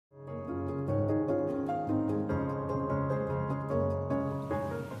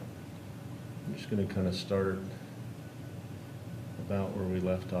going to kind of start about where we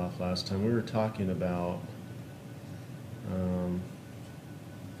left off last time. We were talking about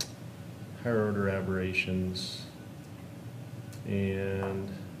higher order aberrations, and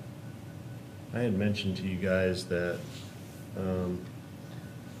I had mentioned to you guys that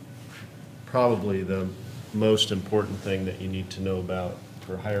probably the most important thing that you need to know about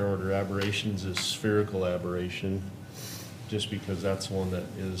for higher order aberrations is spherical aberration, just because that's one that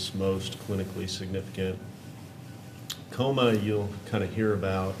is most clinically significant. Coma you'll kind of hear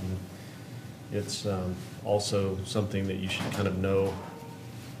about, and it's also something that you should kind of know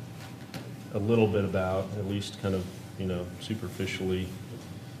a little bit about, at least kind of, superficially.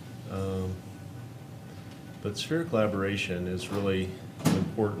 But spherical aberration is really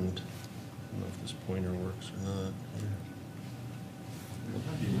important. I don't know if this pointer works or not. There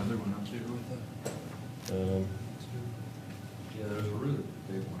might be another one up there with that. Yeah, there's a really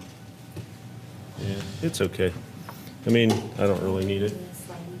big one. Yeah, it's okay. I mean, I don't really need it.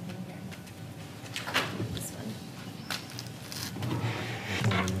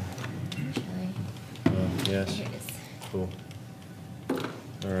 Yes. Here it is. Cool.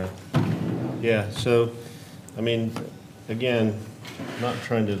 All right. Yeah, so, I mean, again, not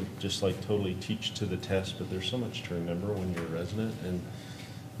trying to just like totally teach to the test, but there's so much to remember when you're a resident, and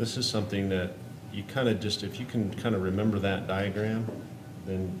this is something that you kind of just, if you can kind of remember that diagram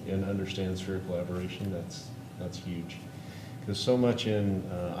then and understand spherical aberration, that's huge. Because so much in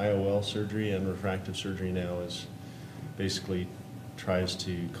IOL surgery and refractive surgery now is basically tries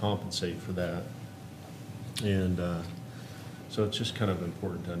to compensate for that. And so it's just kind of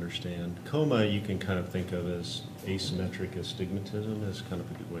important to understand. Coma you can kind of think of as asymmetric astigmatism is kind of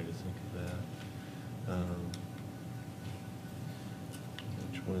a good way to think of that.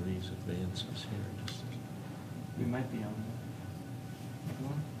 Which one of these advances here? Just, We might be on the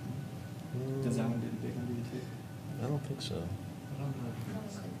one. Does that one do the big one do the two? I don't think so. I don't know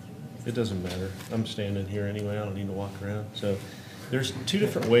if It doesn't matter. I'm standing here anyway. I don't need to walk around. So there's two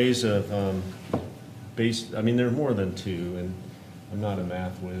different ways of I mean, there are more than two, and I'm not a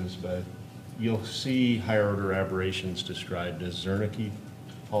math whiz, but you'll see higher order aberrations described as Zernike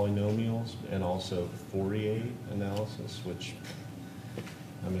polynomials and also Fourier analysis, which,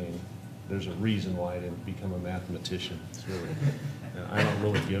 I mean, there's a reason why I didn't become a mathematician. It's really, I don't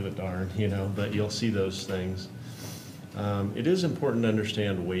really give a darn, but you'll see those things. It is important to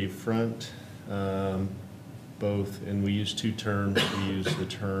understand wavefront, both, and we use two terms. We use the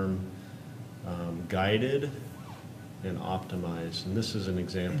term guided and optimized. And this is an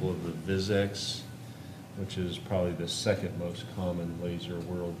example of the Vizx, which is probably the second most common laser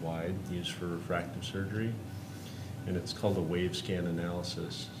worldwide used for refractive surgery. And it's called a wave scan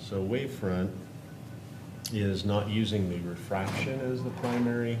analysis. So wavefront is not using the refraction as the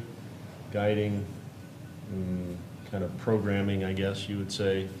primary guiding kind of programming, I guess you would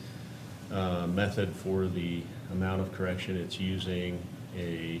say, method for the amount of correction. It's using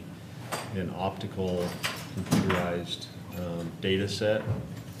an optical computerized data set,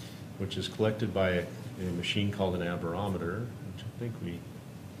 which is collected by a machine called an aberrometer, which I think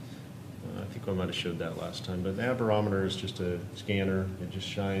I might have showed that last time. But the aberrometer is just a scanner. It just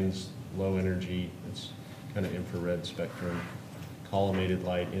shines low energy. It's kind of infrared spectrum, collimated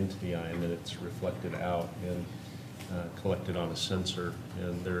light into the eye, and then it's reflected out and collected on a sensor.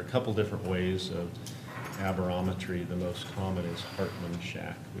 And there are a couple different ways of aberrometry. The most common is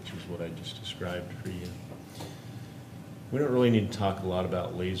Hartmann-Shack, which is what I just described for you. We don't really need to talk a lot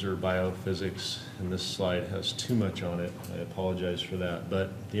about laser biophysics, and this slide has too much on it. I apologize for that.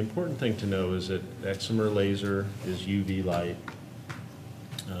 But the important thing to know is that excimer laser is UV light,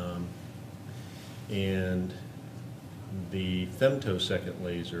 and the femtosecond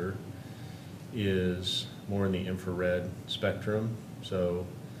laser is more in the infrared spectrum. So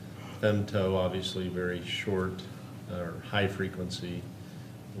femto, obviously very short or high frequency,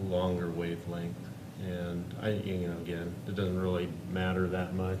 longer wavelength. And again, it doesn't really matter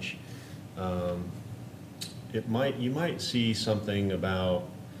that much. You might see something about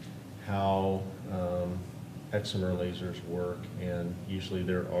how excimer lasers work, and usually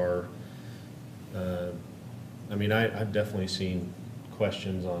there are, I've definitely seen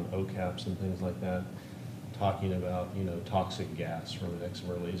questions on OCAPs and things like that, talking about, toxic gas from an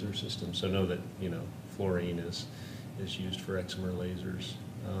excimer laser system. So know that, fluorine is used for excimer lasers.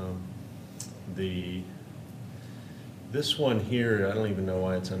 This one here, I don't even know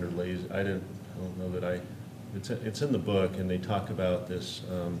why it's under laser. I don't know that it's in the book, and they talk about this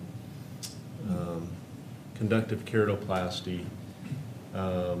conductive keratoplasty,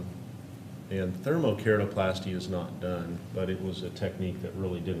 and thermokeratoplasty is not done, but it was a technique that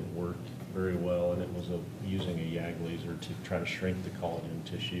really didn't work very well, and it was using a YAG laser to try to shrink the collagen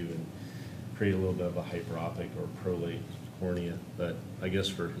tissue and create a little bit of a hyperopic or prolate cornea. But I guess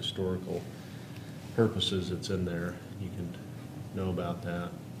for historical purposes, it's in there. You can know about that.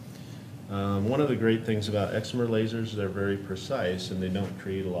 One of the great things about excimer lasers, they're very precise and they don't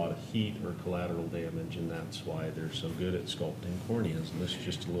create a lot of heat or collateral damage, and that's why they're so good at sculpting corneas. And this is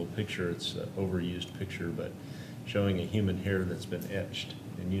just a little picture. It's an overused picture, but showing a human hair that's been etched.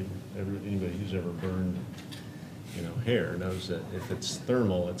 And anybody who's ever burned, hair knows that if it's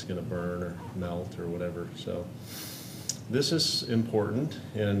thermal, it's going to burn or melt or whatever. So this is important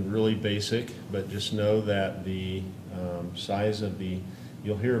and really basic, but just know that the size of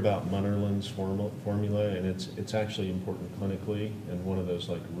you'll hear about Munnerlin's formula, and it's actually important clinically, and one of those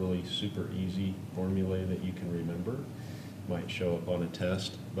like really super easy formulae that you can remember. Might show up on a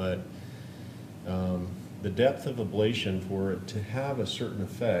test, but the depth of ablation for it to have a certain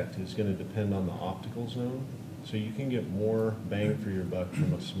effect is going to depend on the optical zone. So you can get more bang for your buck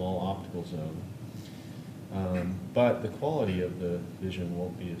from a small optical zone. But the quality of the vision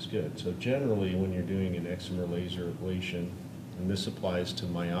won't be as good. So generally when you're doing an excimer laser ablation, and this applies to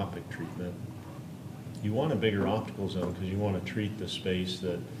myopic treatment, you want a bigger optical zone because you want to treat the space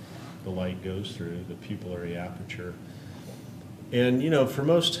that the light goes through, the pupillary aperture. And for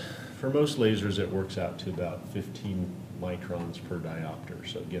most lasers it works out to about 15 microns per diopter.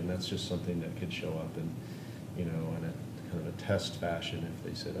 So again, that's just something that could show up in a kind of a test fashion. If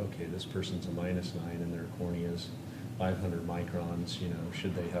they said, okay, this person's a -9 and their cornea is 500 microns,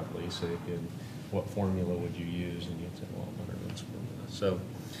 should they have LASIK, and what formula would you use? And you'd say, well, Munnerlin's formula. So,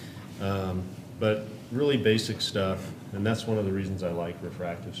 but really basic stuff, and that's one of the reasons I like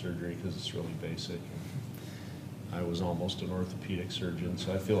refractive surgery, because it's really basic. I was almost an orthopedic surgeon,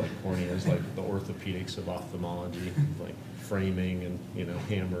 so I feel like cornea is like the orthopedics of ophthalmology, like framing and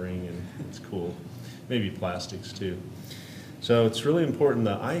hammering, and it's cool. Maybe plastics too. So it's really important.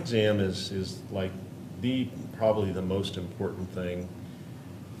 The eye exam is like probably the most important thing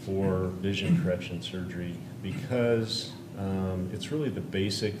for vision correction surgery, because it's really the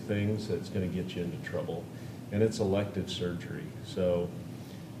basic things that's going to get you into trouble, and it's elective surgery. So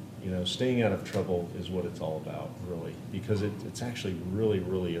staying out of trouble is what it's all about, really, because it's actually really,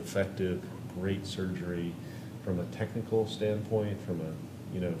 really effective, great surgery from a technical standpoint, from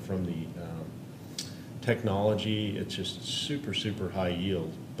the technology. It's just super, super high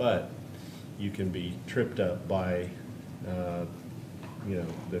yield, but you can be tripped up by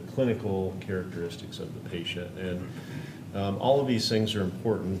the clinical characteristics of the patient. And all of these things are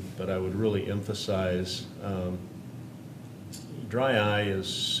important, but I would really emphasize dry eye is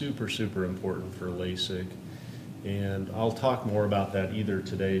super, super important for LASIK. And I'll talk more about that either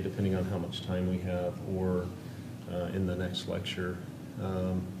today, depending on how much time we have, or in the next lecture.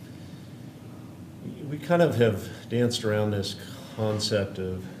 We kind of have danced around this concept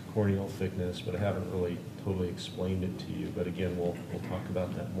of corneal thickness, but I haven't really totally explained it to you. But again, we'll talk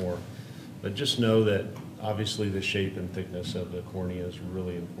about that more. But just know that obviously the shape and thickness of the cornea is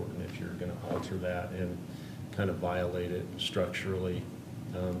really important if you're going to alter that and kind of violate it structurally.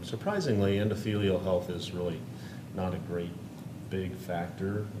 Surprisingly, endothelial health is really not a great big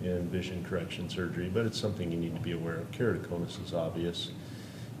factor in vision correction surgery, but it's something you need to be aware of. Keratoconus is obvious,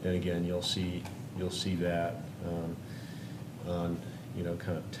 and again, you'll see that on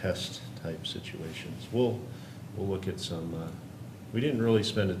kind of test type situations. We'll look at some. We didn't really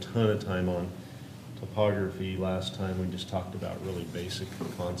spend a ton of time on topography last time. We just talked about really basic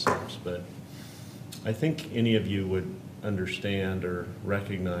concepts, but I think any of you would understand or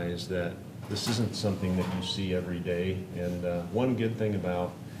recognize that this isn't something that you see every day. And one good thing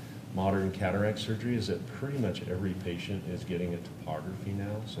about modern cataract surgery is that pretty much every patient is getting a topography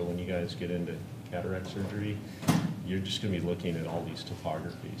now. So when you guys get into cataract surgery, you're just going to be looking at all these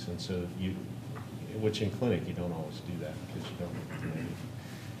topographies. And so which in clinic you don't always do that, because you don't,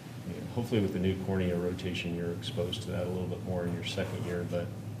 hopefully with the new cornea rotation you're exposed to that a little bit more in your second year, but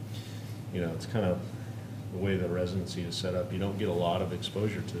it's kind of the way the residency is set up. You don't get a lot of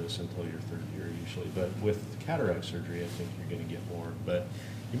exposure to this until your third year usually, but with cataract surgery I think you're going to get more. But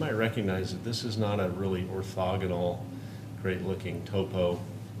you might recognize that this is not a really orthogonal, great looking topo.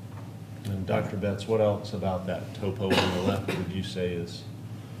 And Dr. Betts, what else about that topo on the left would you say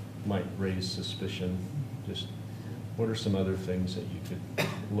might raise suspicion? Just what are some other things that you could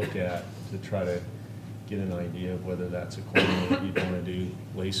look at to try to get an idea of whether that's a cornea that you'd want to do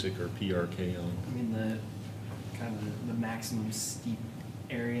LASIK or PRK on? I mean, the kind of the maximum steep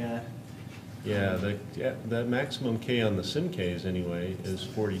area. Yeah, the maximum K on the SIMKs anyway is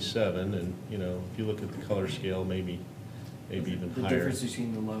 47, and if you look at the color scale, maybe maybe even the higher. difference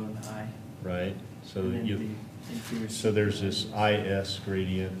between the low and high. Right, so And then you, the inferior so there's septal this is- IS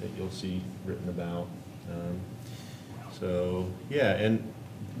gradient that you'll see written about. So, yeah, and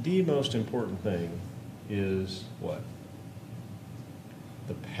the most important thing is what?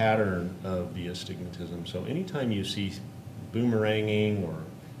 The pattern of the astigmatism. So anytime you see boomeranging or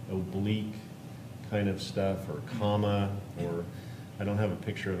oblique kind of stuff, or comma, or, I don't have a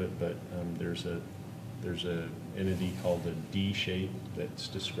picture of it, but there's a entity called a D shape that's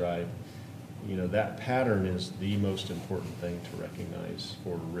described. You know, that pattern is the most important thing to recognize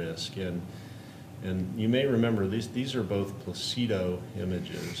for risk. And you may remember, these are both Placido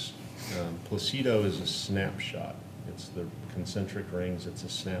images. Placido is a snapshot. It's the concentric rings, it's a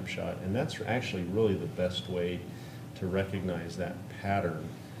snapshot. And that's actually really the best way to recognize that pattern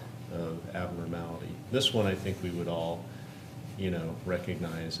of abnormality. This one I think we would all, you know,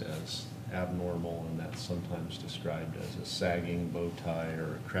 recognize as abnormal, and that's sometimes described as a sagging bow tie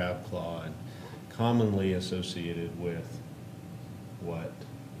or a crab claw, and commonly associated with what?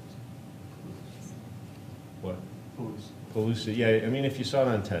 What? Pellucid. Yeah, I mean, if you saw it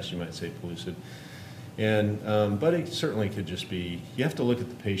on test, you might say pellucid. And, but it certainly could just be, you have to look at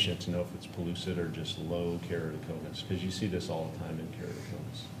the patient to know if it's pellucid or just low keratoconus, because you see this all the time in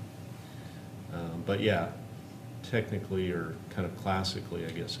keratoconus. But yeah, technically, or kind of classically, I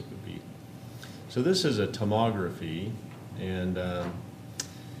guess it would be. So this is a tomography, and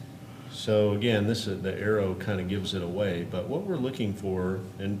so again, the arrow kind of gives it away, but what we're looking for,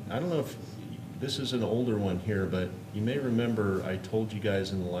 and I don't know if this is an older one here, but you may remember I told you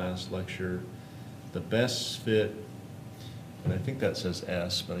guys in the last lecture the best fit, and I think that says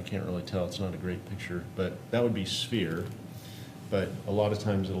S, but I can't really tell, it's not a great picture, but that would be sphere, but a lot of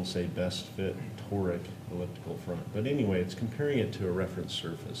times it'll say best fit toric elliptical front. But anyway, it's comparing it to a reference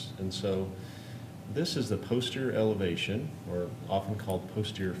surface, and so this is the posterior elevation, or often called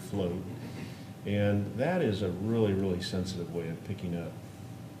posterior float, and that is a really, really sensitive way of picking up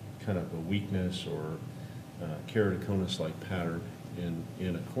kind of a weakness or keratoconus-like pattern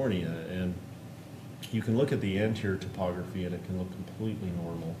in a cornea. And you can look at the anterior topography and it can look completely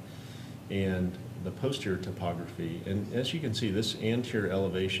normal. And the posterior topography, and as you can see, this anterior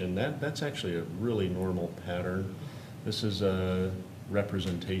elevation, that's actually a really normal pattern. This is a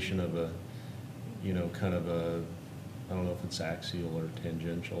representation of a, you know, kind of a, I don't know if it's axial or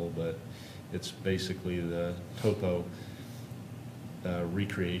tangential, but it's basically the topo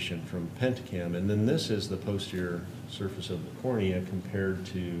recreation from Pentacam. And then this is the posterior surface of the cornea compared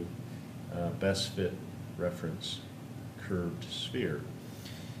to best fit reference curved sphere.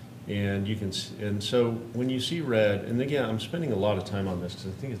 And you can, and so when you see red, and again, I'm spending a lot of time on this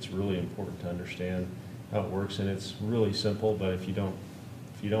because I think it's really important to understand how it works, and it's really simple, but if you don't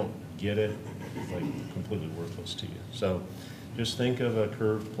get it, it's like completely worthless to you. So just think of a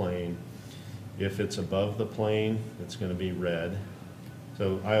curved plane. If it's above the plane, it's going to be red.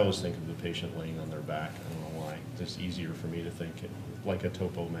 So I always think of the patient laying on their back. I don't know why. It's just easier for me to think it like a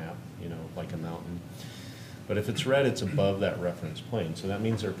topo map, you know, like a mountain. But if it's red, it's above that reference plane. So that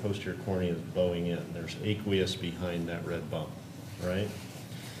means their posterior cornea is bowing in. There's aqueous behind that red bump, right?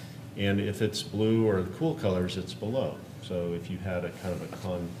 And if it's blue or the cool colors, it's below. So if you had a kind of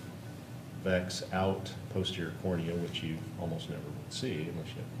a convex out posterior cornea, which you almost never would see unless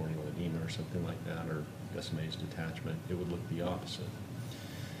you have corneal edema or something like that, or Gusma's detachment, it would look the opposite.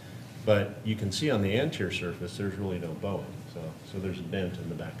 But you can see on the anterior surface, there's really no bowing. So there's a dent in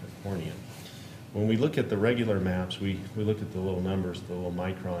the back of the cornea. When we look at the regular maps, we look at the little numbers, the little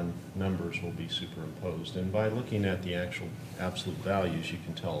micron numbers will be superimposed. And by looking at the actual absolute values, you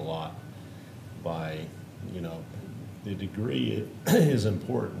can tell a lot by, you know, the degree is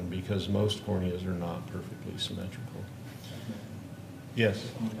important because most corneas are not perfectly symmetrical.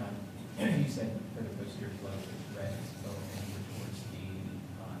 Yes? You said for the posterior flow, it's red, it's bowed towards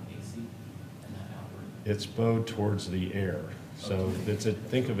the AC and not outward. It's bowed towards the air. So it's a,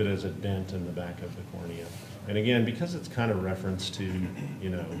 think of it as a dent in the back of the cornea. And again, because it's kind of reference to, you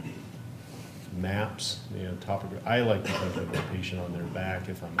know, maps, you know, topography, I like to think of the patient on their back.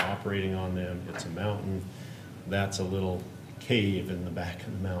 If I'm operating on them, it's a mountain. That's a little cave in the back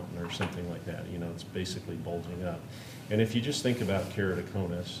of the mountain or something like that. You know, it's basically bulging up. And if you just think about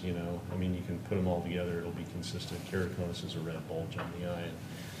keratoconus, you know, I mean, you can put them all together, it'll be consistent. Keratoconus is a red bulge on the eye, and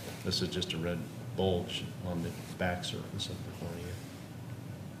this is just a red bulge on the back surface of the cornea.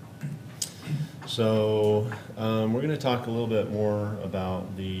 So we're going to talk a little bit more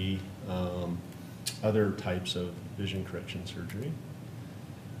about the other types of vision correction surgery.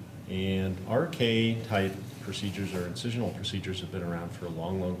 And RK type procedures or incisional procedures have been around for a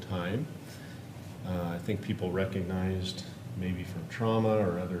long, long time. I think people recognized maybe from trauma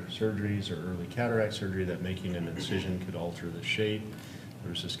or other surgeries or early cataract surgery, that making an incision could alter the shape.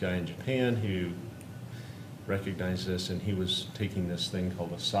 There was this guy in Japan who recognized this, and he was taking this thing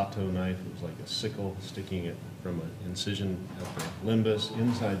called a sato knife. It was like a sickle, sticking it from an incision at the limbus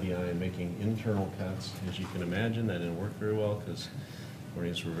inside the eye and making internal cuts. As you can imagine, that didn't work very well because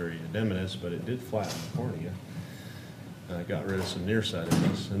corneas were very edematous, but it did flatten the cornea. Got rid of some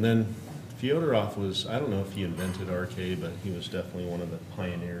nearsightedness. And then Fyodorov was, I don't know if he invented RK, but he was definitely one of the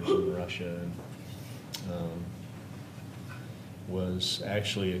pioneers in Russia, and was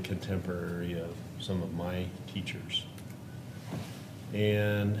actually a contemporary of some of my teachers.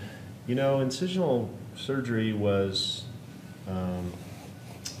 And, you know, incisional surgery was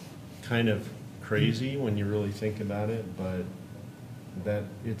kind of crazy when you really think about it, but that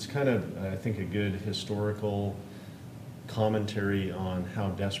it's kind of, I think, a good historical commentary on how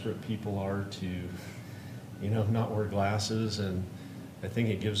desperate people are to, you know, not wear glasses. And I think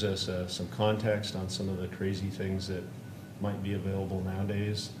it gives us some context on some of the crazy things that might be available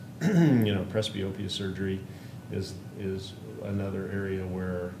nowadays. You know, presbyopia surgery is another area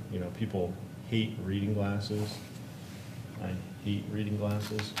where, you know, people hate reading glasses. I hate reading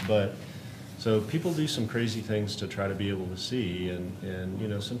glasses, but so people do some crazy things to try to be able to see, and you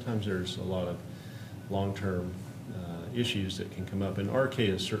know, sometimes there's a lot of long-term issues that can come up, and RK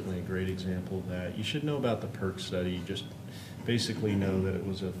is certainly a great example of that. You should know about the PERC study. Just basically know that it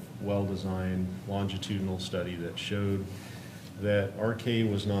was a well-designed longitudinal study that showed that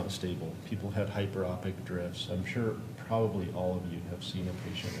RK was not stable. People had hyperopic drifts. I'm sure probably all of you have seen a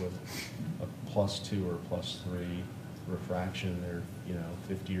patient with a +2 or +3 refraction. They're, you know,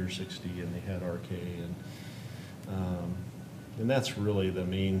 50 or 60, and they had RK, and that's really the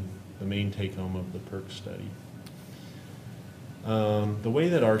main take home of the PERC study. The way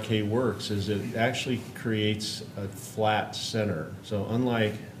that RK works is it actually creates a flat center. So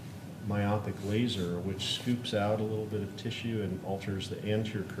unlike myopic laser, which scoops out a little bit of tissue and alters the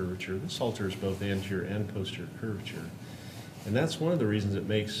anterior curvature, this alters both anterior and posterior curvature. And that's one of the reasons it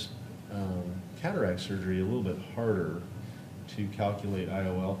makes cataract surgery a little bit harder to calculate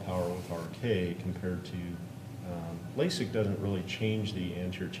IOL power with RK compared to LASIK. Doesn't really change the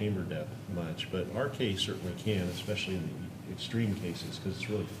anterior chamber depth much, but RK certainly can, especially in the extreme cases, because it's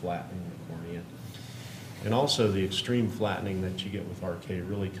really flattening the cornea. And also the extreme flattening that you get with RK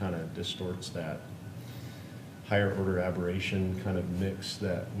really kind of distorts that higher order aberration kind of mix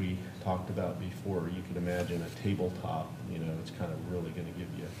that we talked about before. You can imagine a tabletop, you know, it's kind of really going to give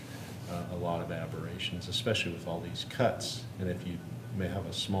you a lot of aberrations, especially with all these cuts. And if you may have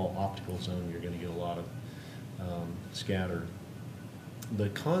a small optical zone, you're going to get a lot of scatter. The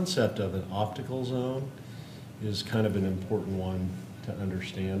concept of an optical zone is kind of an important one to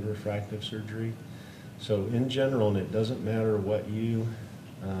understand refractive surgery. So in general, and it doesn't matter what you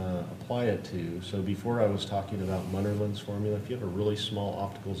apply it to. So before I was talking about Munnerlin's formula, if you have a really small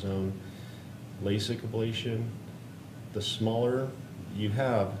optical zone LASIK ablation, the smaller you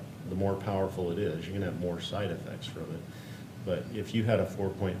have, the more powerful it is. You're going to have more side effects from it. But if you had a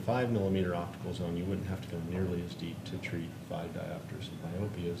 4.5 millimeter optical zone, you wouldn't have to go nearly as deep to treat 5 diopters of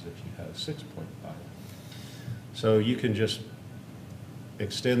myopia as if you had a 6.5. So you can just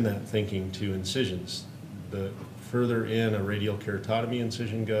extend that thinking to incisions. The further in a radial keratotomy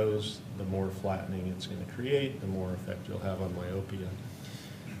incision goes, the more flattening it's going to create, the more effect you'll have on myopia.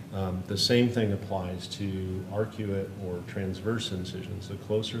 The same thing applies to arcuate or transverse incisions. The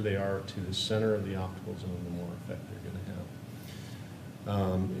closer they are to the center of the optical zone, the more effect they're going to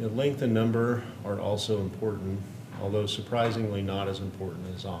have. Length and number are also important, although surprisingly not as important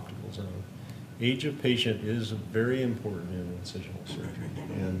as optical zone. Age of patient is very important in incisional surgery,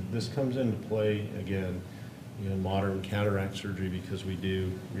 and this comes into play again in modern cataract surgery because we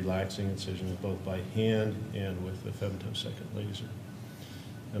do relaxing incisions both by hand and with the femtosecond laser.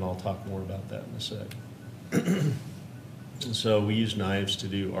 And I'll talk more about that in a sec. And so we use knives to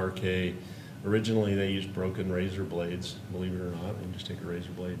do RK. Originally they used broken razor blades, believe it or not. You just take a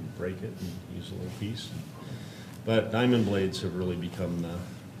razor blade and break it and use a little piece. But diamond blades have really become the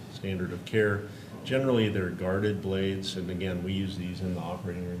standard of care. Generally they're guarded blades, and again we use these in the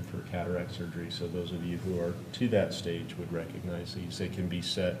operating room for cataract surgery, so those of you who are to that stage would recognize these. They can be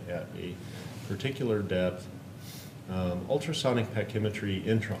set at a particular depth. Ultrasonic pachymetry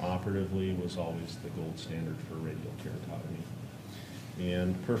intraoperatively was always the gold standard for radial keratotomy,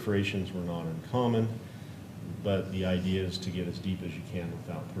 and perforations were not uncommon, but the idea is to get as deep as you can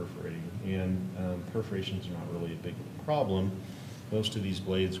without perforating, and perforations are not really a big problem. Most of these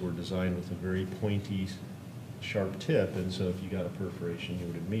blades were designed with a very pointy, sharp tip, and so if you got a perforation, you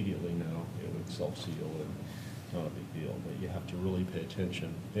would immediately know it would self-seal, and not a big deal, but you have to really pay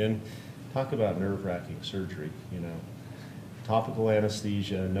attention. And talk about nerve-wracking surgery, you know. Topical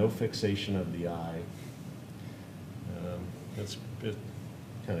anesthesia, no fixation of the eye. It's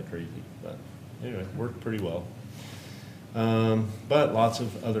kind of crazy, but anyway, worked pretty well. But lots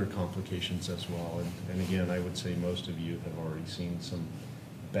of other complications as well. And again, I would say most of you have already seen some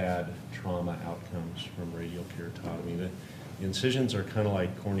bad trauma outcomes from radial keratotomy. The incisions are kind of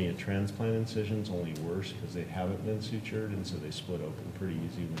like cornea transplant incisions, only worse because they haven't been sutured, and so they split open pretty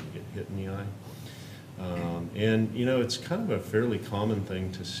easy when you get hit in the eye. And you know, it's kind of a fairly common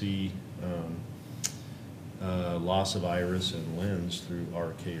thing to see loss of iris and lens through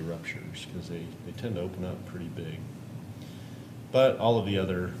RK ruptures because they tend to open up pretty big. But all of the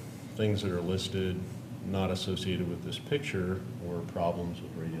other things that are listed, not associated with this picture, were problems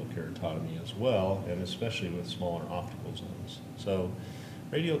with radial keratotomy as well, and especially with smaller optical zones. So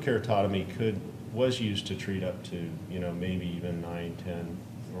radial keratotomy was used to treat up to, you know, maybe even 9, 10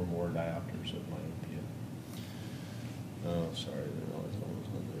 or more diopters of myopia. Oh, sorry, there always on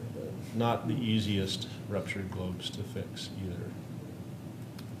there, but not the easiest ruptured globes to fix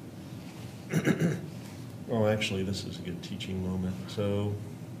either. Oh, actually, this is a good teaching moment. So,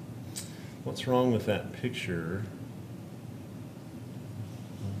 what's wrong with that picture?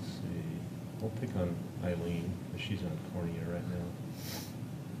 Let's see. We'll pick on Eileen, because she's on cornea right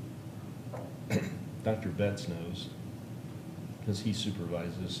now. Dr. Betts knows, because he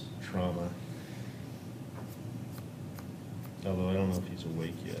supervises trauma. Although I don't know if he's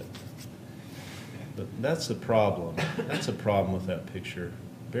awake yet. But that's the problem. That's a problem with that picture.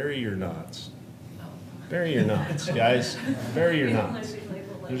 Bury your knots. Bury your knots, guys. Bury your knots.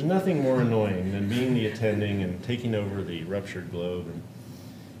 There's nothing more annoying than being the attending and taking over the ruptured globe,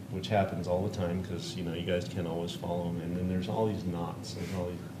 which happens all the time because, you know, you guys can't always follow them. And then there's all these knots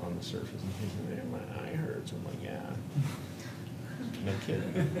on the surface. And thinking, man, my eye hurts. I'm like, yeah. No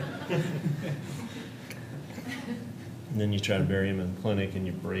kidding. And then you try to bury them in the clinic and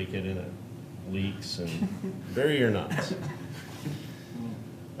you break it and it leaks, and bury your knots.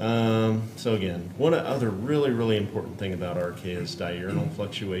 So again, one other really important thing about RK is diurnal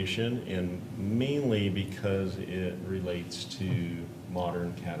fluctuation, and mainly because it relates to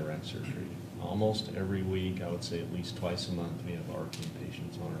modern cataract surgery. Almost every week, I would say at least twice a month, we have RK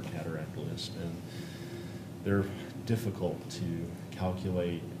patients on our cataract list, and they're difficult to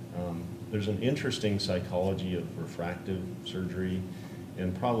calculate. There's an interesting psychology of refractive surgery,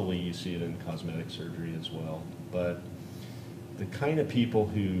 and probably you see it in cosmetic surgery as well, but the kind of people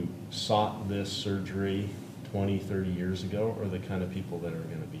who sought this surgery 20, 30 years ago are the kind of people that are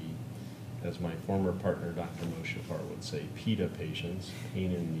going to be, as my former partner, Dr. Moshafar, would say, PITA patients,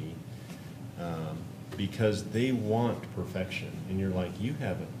 pain in knee, because they want perfection. And you're like, you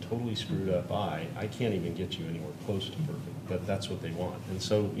have a totally screwed up eye. I can't even get you anywhere close to perfect, but that's what they want. And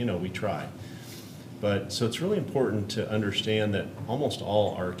so, you know, we try. But so it's really important to understand that almost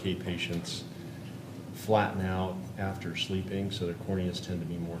all RK patients flatten out after sleeping, so their corneas tend to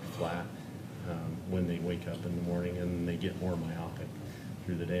be more flat when they wake up in the morning, and they get more myopic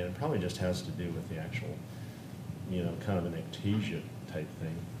through the day. And it probably just has to do with the actual, you know, kind of an ectasia type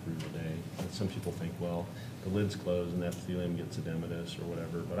thing through the day. And some people think, well, the lid's closed and the epithelium gets edematous or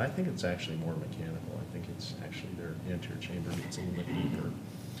whatever, but I think it's actually more mechanical. I think it's actually their anterior chamber gets a little bit deeper.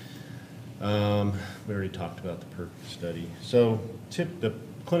 We already talked about the PERC study. So the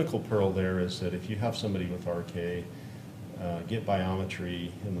clinical pearl there is that if you have somebody with RK, get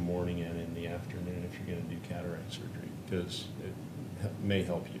biometry in the morning and in the afternoon if you're going to do cataract surgery, because it may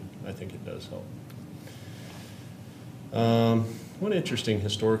help you. I think it does help. One interesting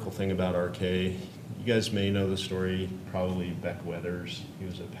historical thing about RK, you guys may know the story, probably Beck Weathers. He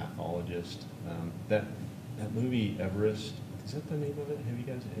was a pathologist. That movie Everest, is that the name of it? Have you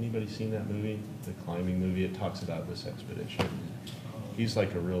guys, anybody seen that movie? The climbing movie, it talks about this expedition. He's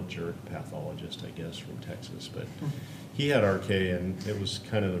like a real jerk pathologist, I guess, from Texas, but he had RK, and it was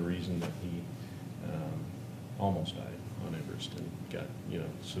kind of the reason that he almost died on Everest and got, you know,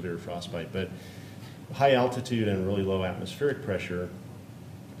 severe frostbite. But high altitude and really low atmospheric pressure,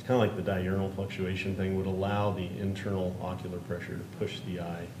 it's kind of like the diurnal fluctuation thing, would allow the internal ocular pressure to push the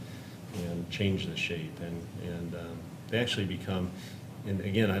eye and change the shape, and they actually become, and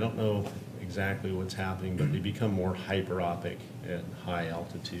again, I don't know exactly what's happening, but they become more hyperopic at high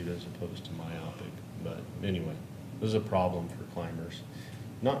altitude as opposed to myopic. But anyway, this is a problem for climbers.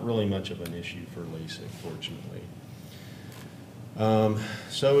 Not really much of an issue for LASIK, fortunately.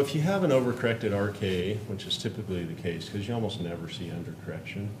 So if you have an overcorrected RK, which is typically the case because you almost never see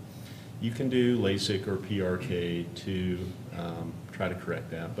undercorrection, you can do LASIK or PRK to try to correct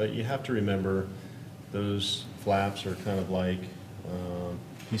that. But you have to remember those flaps are kind of like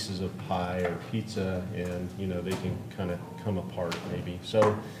pieces of pie or pizza, and you know, they can kind of come apart maybe.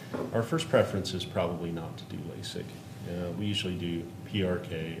 So our first preference is probably not to do LASIK. We usually do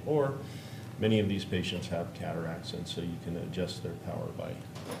PRK, or many of these patients have cataracts, and so you can adjust their power by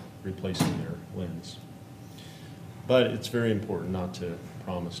replacing their lens. But it's very important not to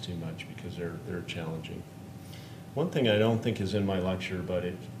promise too much because they're challenging. One thing I don't think is in my lecture, but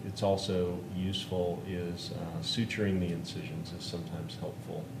it's also useful, is suturing the incisions is sometimes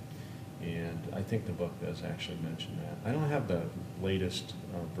helpful. And I think the book does actually mention that. I don't have the latest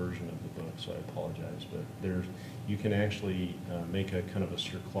version of the book, so I apologize, but you can actually make a kind of a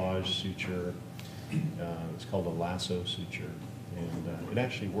cerclage suture. It's called a lasso suture, and it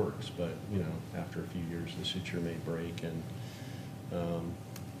actually works, but you know, after a few years the suture may break. And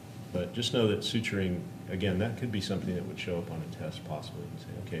but just know that suturing, again, that could be something that would show up on a test possibly and say,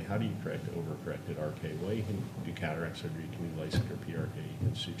 okay, how do you correct overcorrected RK? Well, you can do cataract surgery, you can do LASIK or PRK, you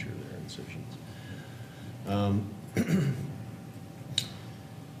can suture their incisions.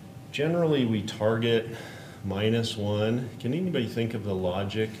 Generally, we target -1. Can anybody think of the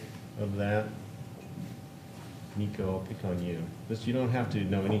logic of that? Nico, I'll pick on you. You don't have to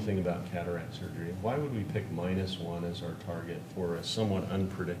know anything about cataract surgery. Why would we pick -1 as our target for a somewhat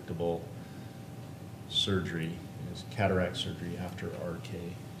unpredictable surgery, as cataract surgery after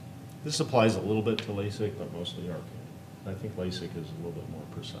RK? This applies a little bit to LASIK, but mostly RK. I think LASIK is a little bit more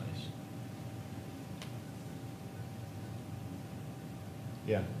precise.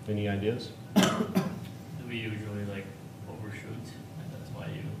 Yeah, any ideas? Do we usually like overshoot, and that's why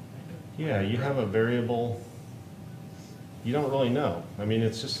you kind of... Yeah, you have a variable. You don't really know. I mean,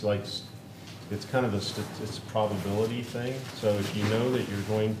 it's just like, it's kind of it's a probability thing. So if you know that you're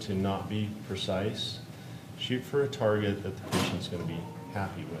going to not be precise, shoot for a target that the patient's going to be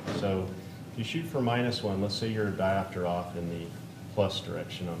happy with. So if you shoot for -1, let's say you're a diopter off in the plus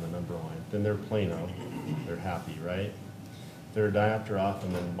direction on the number line, then they're plano, they're happy, right? If they're a diopter off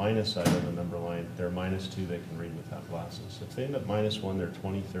and then minus side on the number line, they're -2, they can read without glasses. If they end up -1, they're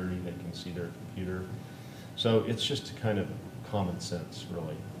 20, 30, they can see their computer. So it's just kind of common sense,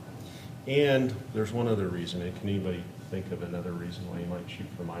 really. And there's one other reason. Can anybody think of another reason why you might shoot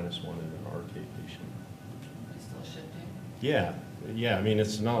for -1 in an RK patient? It's still shifting. Yeah. I mean,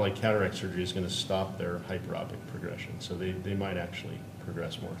 it's not like cataract surgery is going to stop their hyperopic progression. So they might actually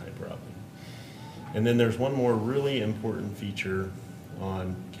progress more hyperopic. And then there's one more really important feature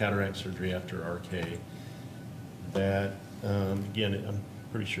on cataract surgery after RK that, again, I'm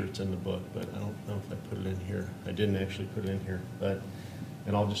pretty sure it's in the book, but I don't know if I put it in here. I didn't actually put it in here,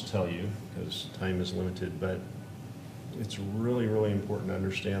 and I'll just tell you because time is limited, but it's really, really important to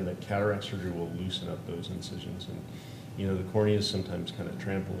understand that cataract surgery will loosen up those incisions. And you know, the cornea is sometimes kind of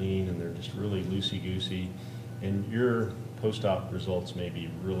trampoline, and they're just really loosey-goosey, and your post-op results may be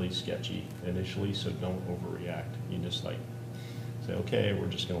really sketchy initially, so don't overreact. You just like say, okay, we're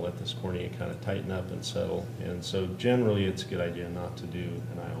just going to let this cornea kind of tighten up and settle. And so generally it's a good idea not to do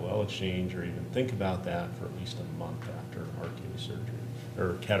an IOL exchange or even think about that for at least a month after RK surgery,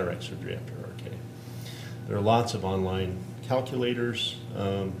 or cataract surgery after RK. There are lots of online calculators,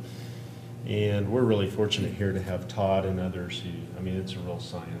 and we're really fortunate here to have Todd and others who, I mean, it's a real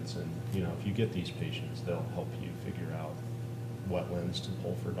science, and you know, if you get these patients, they'll help you figure out what lens to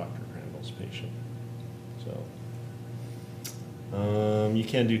pull for Dr. Crandall's patient. So. You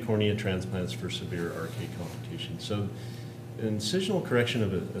can do cornea transplants for severe RK complications. So incisional correction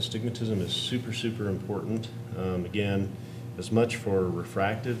of astigmatism is super, super important. Again, as much for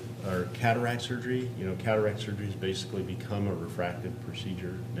refractive or cataract surgery. You know, cataract surgery has basically become a refractive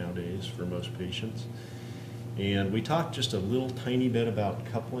procedure nowadays for most patients. And we talked just a little tiny bit about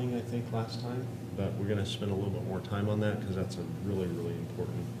coupling, I think, last time, but we're going to spend a little bit more time on that because that's a really, really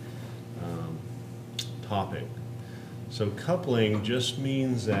important topic. So coupling just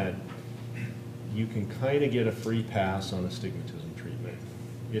means that you can kind of get a free pass on astigmatism treatment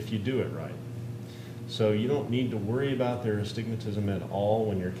if you do it right. So you don't need to worry about their astigmatism at all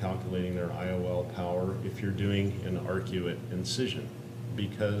when you're calculating their IOL power if you're doing an arcuate incision,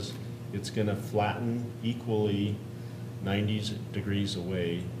 because it's going to flatten equally 90 degrees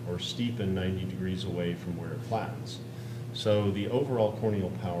away or steepen 90 degrees away from where it flattens. So the overall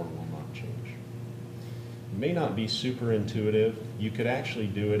corneal power will not change. It may not be super intuitive. You could actually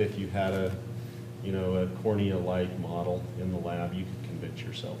do it if you had a cornea-like model in the lab. You could convince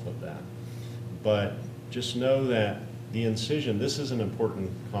yourself of that. But just know that the incision, this is an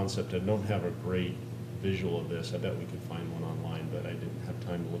important concept. I don't have a great visual of this. I bet we could find one online, but I didn't have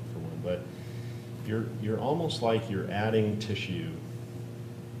time to look for one. But you're almost like you're adding tissue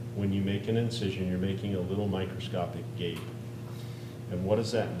when you make an incision, you're making a little microscopic gape. And what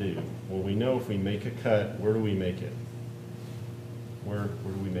does that do? Well, we know if we make a cut, where do we make it? Where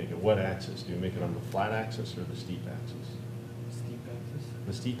do we make it? What axis? Do we make it on the flat axis or the steep axis? Steep axis.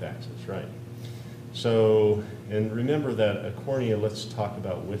 The steep axis, right. So, and remember that a cornea, let's talk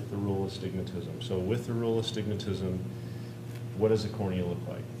about with the rule of astigmatism. So with the rule of astigmatism, what does a cornea look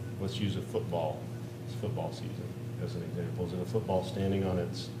like? Let's use a football. It's football season as an example. Is it a football standing on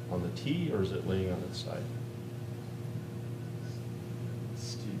the tee, or is it laying on its side?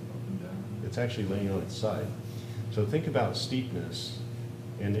 Steep up and down. It's actually laying on its side. So think about steepness,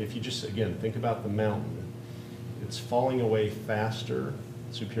 and if you just, again, think about the mountain, it's falling away faster,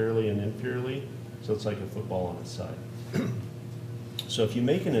 superiorly and inferiorly, so it's like a football on its side. So if you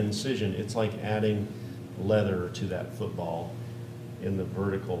make an incision, it's like adding leather to that football in the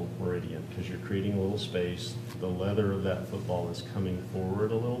vertical meridian, because you're creating a little space. The leather of that football is coming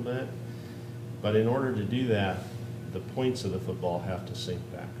forward a little bit, but in order to do that, the points of the football have to sink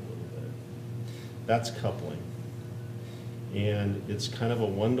back a little bit. That's coupling. And it's kind of a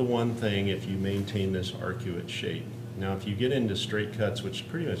one-to-one thing if you maintain this arcuate shape. Now, if you get into straight cuts, which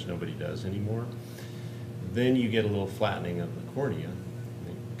pretty much nobody does anymore, then you get a little flattening of the cornea.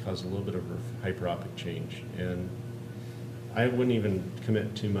 It causes a little bit of hyperopic change. And I wouldn't even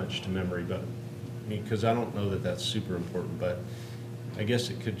commit too much to memory, but because I don't know that that's super important, but I guess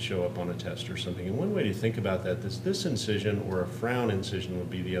it could show up on a test or something. And one way to think about that, this incision or a frown incision would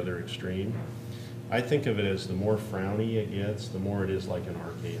be the other extreme. I think of it as the more frowny it gets, the more it is like an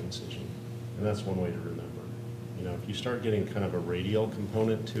arcade incision. And that's one way to remember. You know, if you start getting kind of a radial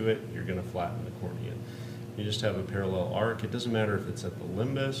component to it, you're going to flatten the cornea. You just have a parallel arc. It doesn't matter if it's at the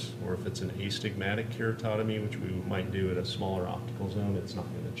limbus or if it's an astigmatic keratotomy, which we might do at a smaller optical zone. It's not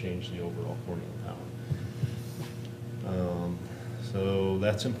going to change the overall corneal power. So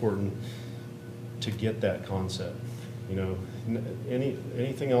that's important to get that concept. You know,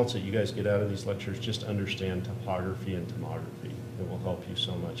 anything else that you guys get out of these lectures, just understand topography and tomography. It will help you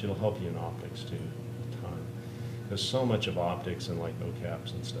so much. It'll help you in optics too, a ton. Because so much of optics and like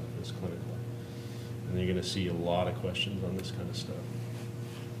OCAPs and stuff is clinical. And you're going to see a lot of questions on this kind of stuff.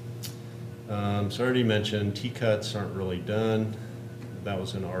 So I already mentioned T-cuts aren't really done. That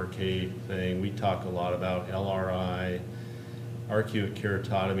was an arcade thing. We talk a lot about LRI. Arcuate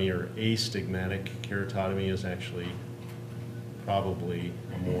keratotomy or astigmatic keratotomy is actually probably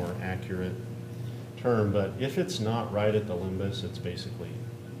a more accurate term, but if it's not right at the limbus, it's basically,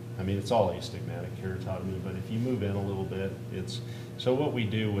 I mean, it's all astigmatic keratotomy, but if you move in a little bit, so what we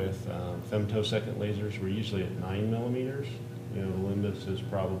do with femtosecond lasers, we're usually at 9 millimeters. You know, the limbus is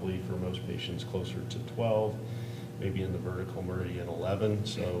probably, for most patients, closer to 12, maybe in the vertical meridian 11,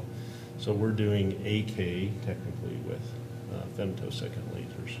 so we're doing AK, technically, with femtosecond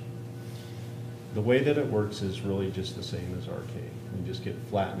lasers. The way that it works is really just the same as RK. We just get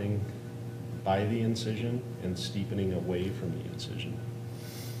flattening by the incision and steepening away from the incision.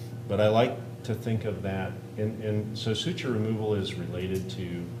 But I like to think of that, and so suture removal is related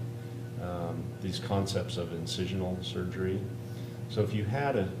to these concepts of incisional surgery. So if you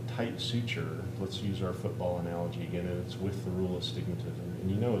had a tight suture, let's use our football analogy again, and it's with the rule of astigmatism, and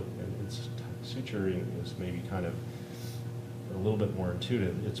you know suturing is maybe kind of a little bit more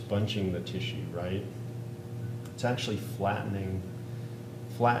intuitive. It's bunching the tissue, right? It's actually flattening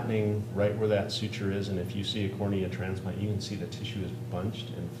right where that suture is, and if you see a cornea transplant, you can see the tissue is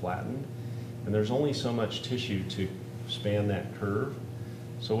bunched and flattened, and there's only so much tissue to span that curve.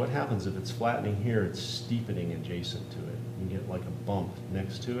 So what happens if it's flattening here, it's steepening adjacent to it. You get like a bump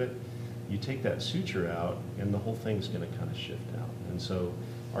next to it. You take that suture out, and the whole thing's going to kind of shift out. And so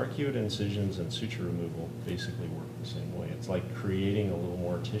arcuate incisions and suture removal basically work the same way. It's like creating a little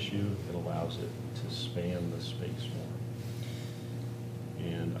more tissue. It allows it to span the space more.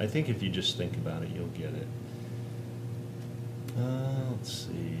 And I think if you just think about it, you'll get it. Let's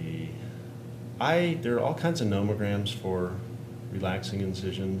see. There are all kinds of nomograms for relaxing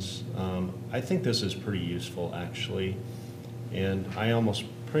incisions. I think this is pretty useful, actually. And I almost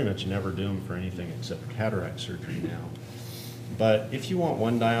pretty much never do them for anything except cataract surgery now. But if you want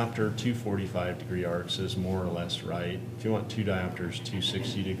 1 diopter, 2 45-degree arcs is more or less right. If you want 2 diopters, 2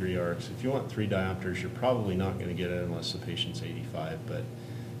 60-degree arcs. If you want 3 diopters, you're probably not going to get it unless the patient's 85, but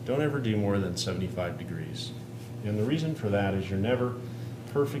don't ever do more than 75 degrees. And the reason for that is you're never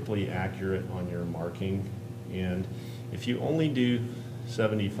perfectly accurate on your marking. And if you only do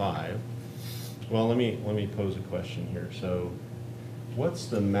 75, well, let me pose a question here. So what's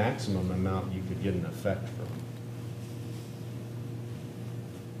the maximum amount you could get an effect from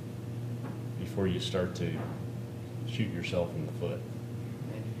before you start to shoot yourself in the foot?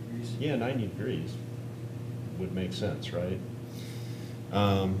 90 yeah, 90 degrees would make sense, right?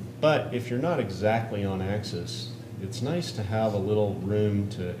 But if you're not exactly on axis, it's nice to have a little room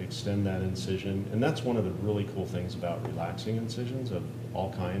to extend that incision. And that's one of the really cool things about relaxing incisions of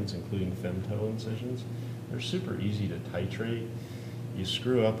all kinds, including femto incisions. They're super easy to titrate. You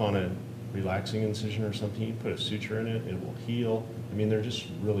screw up on a relaxing incision or something, you put a suture in it, it will heal. I mean, they're just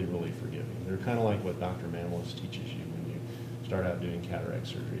really, really forgiving. They're kind of like what Dr. Mamelos teaches you when you start out doing cataract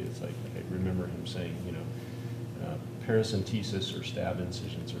surgery. It's like, I remember him saying, you know, paracentesis or stab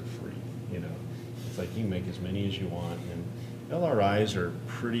incisions are free, you know. It's like you can make as many as you want, and LRIs are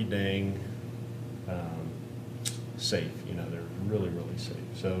pretty dang safe, you know, they're really, really safe.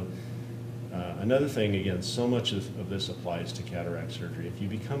 So another thing, again, so much of this applies to cataract surgery. If you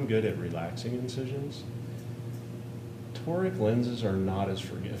become good at relaxing incisions, toric lenses are not as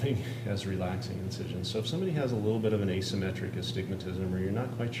forgiving as relaxing incisions. So if somebody has a little bit of an asymmetric astigmatism or you're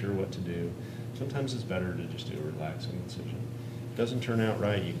not quite sure what to do, sometimes it's better to just do a relaxing incision. If it doesn't turn out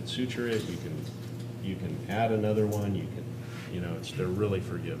right, you can suture it, you can add another one, you can, you know, they're really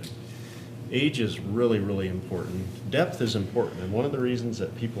forgiving. Age is really, really important. Depth is important, and one of the reasons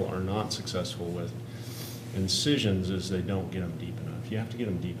that people are not successful with incisions is they don't get them deep enough. You have to get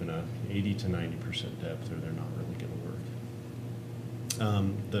them deep enough, 80 to 90% depth, or they're not really going to work.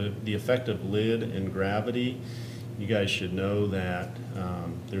 The effect of lid and gravity, you guys should know that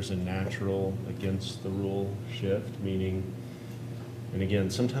there's a natural against the rule shift, meaning, and again,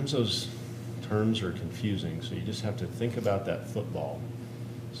 sometimes those terms are confusing, so you just have to think about that football.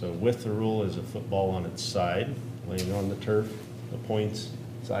 So with the rule is a football on its side, laying on the turf, the points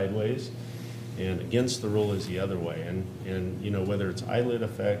sideways, and against the rule is the other way. And you know, whether it's eyelid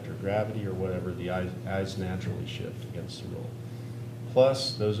effect or gravity or whatever, the eyes naturally shift against the rule.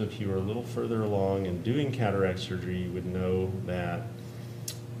 Plus, those of you who are a little further along in doing cataract surgery, you would know that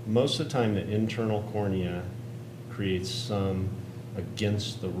most of the time the internal cornea creates some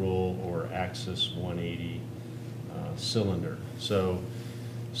against the rule or axis 180 cylinder.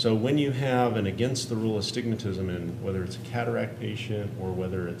 So when you have an against the rule astigmatism, in whether it's a cataract patient or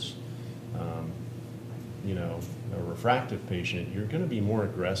whether it's you know, a refractive patient, you're going to be more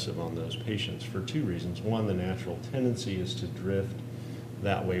aggressive on those patients for two reasons. One, the natural tendency is to drift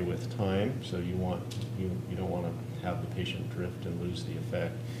that way with time, so you don't want to have the patient drift and lose the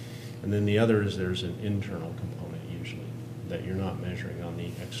effect. And then the other is there's an internal component usually that you're not measuring on the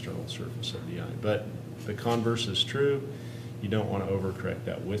external surface of the eye. But the converse is true. You don't want to overcorrect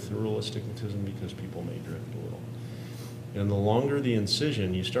that with the rule astigmatism because people may drift a little. And the longer the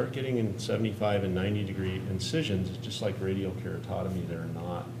incision, you start getting in 75 and 90 degree incisions, just like radial keratotomy, they're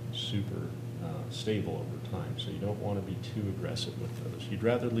not super stable over time. So you don't want to be too aggressive with those. You'd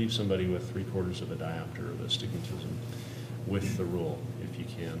rather leave somebody with 3/4 of a diopter of astigmatism with the rule if you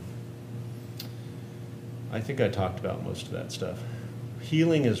can. I think I talked about most of that stuff.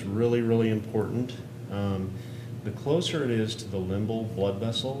 Healing is really, really important. The closer it is to the limbal blood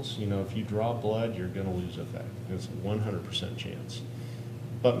vessels, you know, if you draw blood, you're going to lose effect. It's a 100% chance.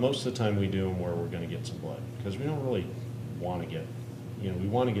 But most of the time we do them where we're going to get some blood because we don't really want to get, you know, we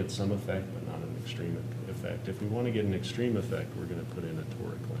want to get some effect, but not an extreme effect. If we want to get an extreme effect, we're going to put in a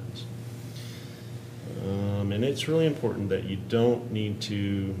toric lens. And it's really important that you don't need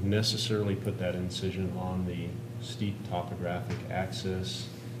to necessarily put that incision on the steep topographic axis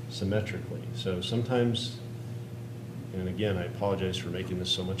symmetrically. So sometimes, and again, I apologize for making this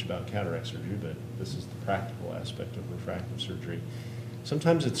so much about cataract surgery, but this is the practical aspect of refractive surgery.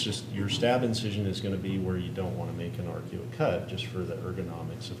 Sometimes it's just your stab incision is going to be where you don't want to make an arcuate cut just for the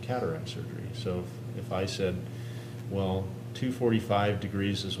ergonomics of cataract surgery. So if I said, well, 245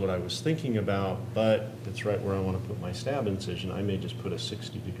 degrees is what I was thinking about, but it's right where I want to put my stab incision, I may just put a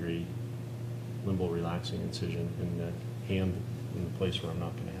 60-degree limbal relaxing incision in the hand in the place where I'm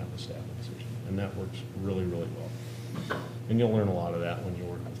not going to have a stab incision. And that works really, really well. And you'll learn a lot of that when you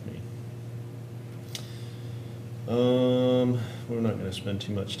work with me. We're not going to spend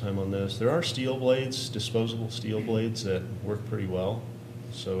too much time on this. There are steel blades, disposable steel blades that work pretty well.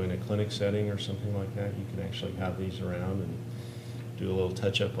 So in a clinic setting or something like that, you can actually have these around and do a little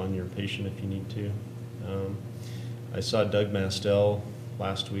touch-up on your patient if you need to. I saw Doug Mastel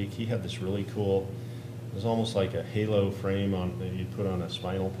last week. He had this really cool, it was almost like a halo frame on that you'd put on a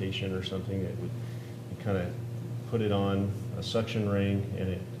spinal patient or something. It would, you kind of put it on a suction ring, and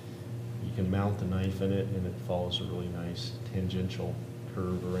you can mount the knife in it, and it follows a really nice tangential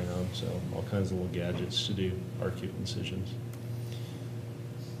curve around. So all kinds of little gadgets to do arcuate incisions.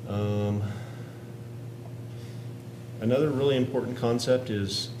 Another really important concept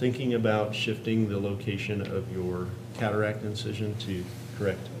is thinking about shifting the location of your cataract incision to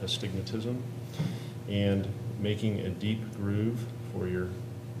correct astigmatism, and making a deep groove for your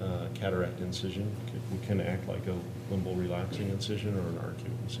cataract incision. It can act like a limbal relaxing incision or an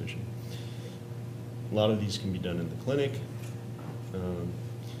arcuate incision. A lot of these can be done in the clinic.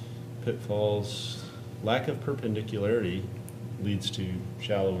 Pitfalls, lack of perpendicularity leads to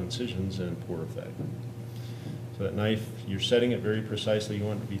shallow incisions and poor effect. So that knife, you're setting it very precisely. You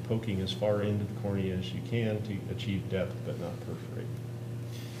want it to be poking as far into the cornea as you can to achieve depth but not perforate.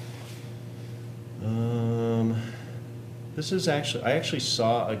 This is actually, I actually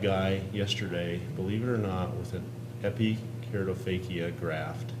saw a guy yesterday, believe it or not, with an epikeratofakia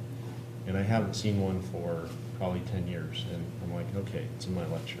graft. And I haven't seen one for probably 10 years. And I'm like, okay, it's in my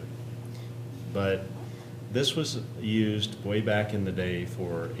lecture. But this was used way back in the day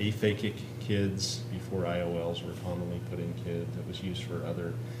for aphakic kids before IOLs were commonly put in kids. It was used for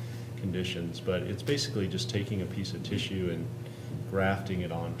other conditions. But it's basically just taking a piece of tissue and grafting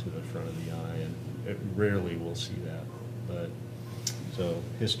it onto the front of the eye. And it rarely will see that. But so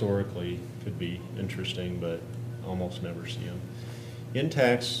historically could be interesting, but almost never see them.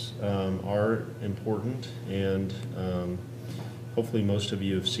 Intacts are important, and hopefully most of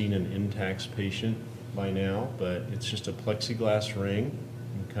you have seen an Intacs patient by now, but it's just a plexiglass ring.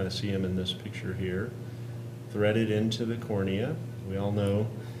 You can kind of see them in this picture here, threaded into the cornea. We all know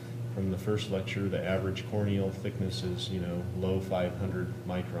from the first lecture the average corneal thickness is, low 500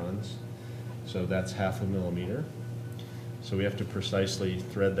 microns, so that's 0.5 millimeter. So we have to precisely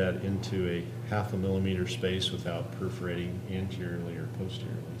thread that into a 0.5 millimeter space without perforating anteriorly or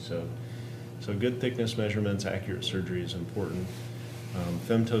posteriorly. So good thickness measurements, accurate surgery is important.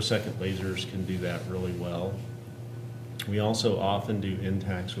 Femtosecond lasers can do that really well. We also often do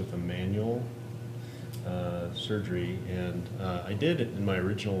Intacs with a manual surgery, and I did it in my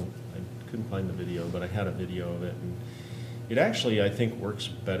original, I couldn't find the video, but I had a video of it. And it actually, I think, works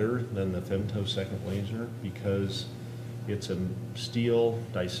better than the femtosecond laser because it's a steel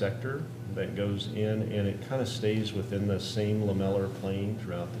dissector that goes in, and it kind of stays within the same lamellar plane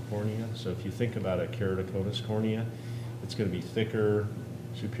throughout the cornea. So if you think about a keratoconus cornea, it's going to be thicker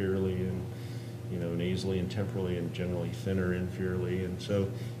superiorly and nasally and temporally, and generally thinner inferiorly. And so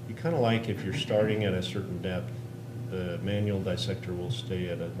you kind of like, if you're starting at a certain depth, the manual dissector will stay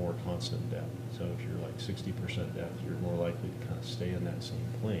at a more constant depth. So if you're like 60% depth, you're more likely to kind of stay in that same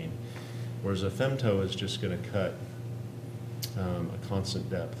plane. Whereas a femto is just going to cut a constant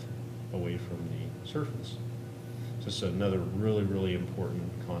depth away from the surface. So it's another really, really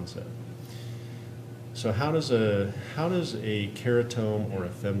important concept. So how does a keratome or a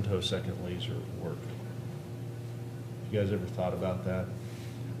femtosecond laser work? You guys ever thought about that?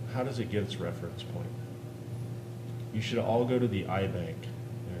 How does it get its reference point? You should all go to the eye bank,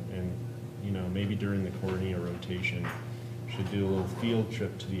 and maybe during the cornea rotation, you should do a little field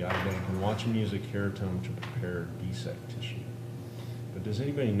trip to the eye bank and watch them use a keratome to prepare dissect tissue. But does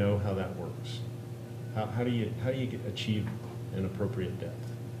anybody know how that works? How do you achieve an appropriate depth?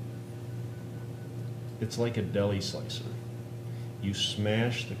 It's like a deli slicer. You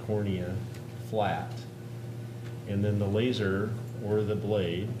smash the cornea flat, and then the laser or the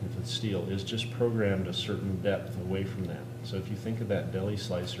blade, if it's steel, is just programmed a certain depth away from that. So if you think of that deli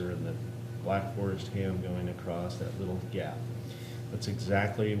slicer and the Black Forest ham going across that little gap, that's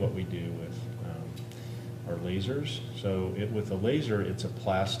exactly what we do with our lasers. So with a laser, it's a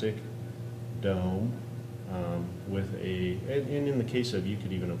plastic dome with and in the case of, you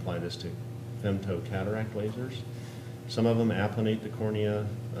could even apply this to femto cataract lasers. Some of them applanate the cornea,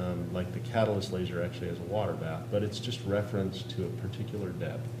 like the catalyst laser actually has a water bath, but it's just referenced to a particular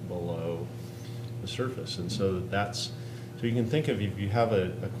depth below the surface. And so so you can think of, if you have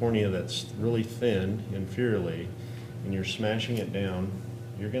a cornea that's really thin inferiorly and you're smashing it down,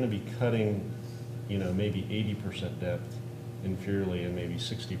 you're going to be cutting, maybe 80% depth inferiorly and maybe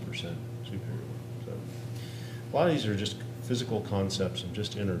 60% superiorly. So a lot of these are just physical concepts of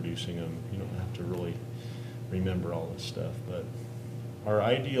just introducing them. You don't have to really remember all this stuff, but our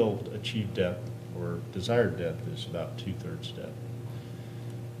ideal achieved depth or desired depth is about 2/3 depth.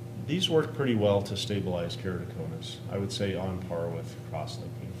 These work pretty well to stabilize keratoconus. I would say on par with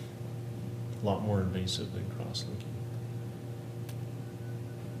cross-linking. A lot more invasive than cross-linking.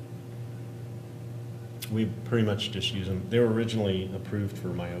 We pretty much just use them. They were originally approved for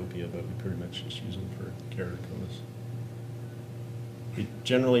myopia, but we pretty much just use them for keratoconus. They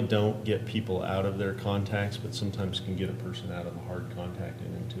generally don't get people out of their contacts, but sometimes can get a person out of a hard contact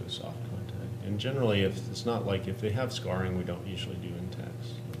and into a soft contact. And generally, if they have scarring, we don't usually do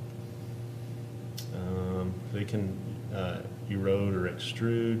Intacs. They can erode or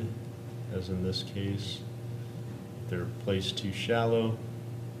extrude, as in this case. If they're placed too shallow,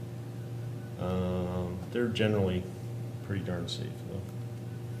 They're generally pretty darn safe, though.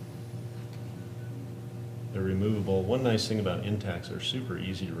 They're removable. One nice thing about intacts, they're super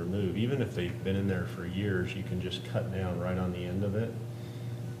easy to remove. Even if they've been in there for years, you can just cut down right on the end of it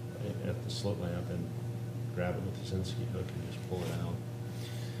at the slit lamp and grab it with the Zinsky hook and just pull it out.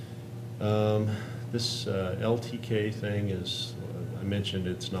 This LTK thing is, I mentioned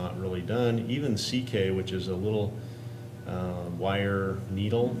it's not really done. Even CK, which is a little wire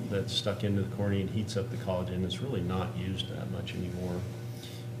needle that's stuck into the cornea and heats up the collagen, is really not used that much anymore.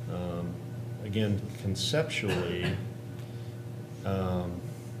 Again, conceptually,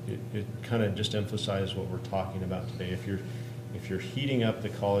 it kind of just emphasizes what we're talking about today. If you're heating up the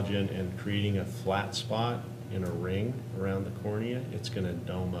collagen and creating a flat spot in a ring around the cornea, it's going to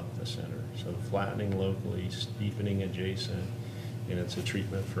dome up the center. So flattening locally, steepening adjacent, and it's a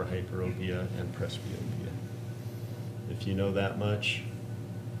treatment for hyperopia and presbyopia. If you know that much,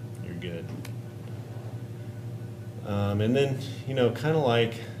 you're good. And then, kind of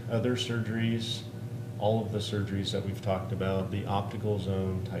like other surgeries, all of the surgeries that we've talked about, the optical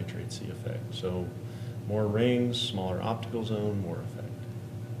zone titrates the effect. So more rings, smaller optical zone, more effect.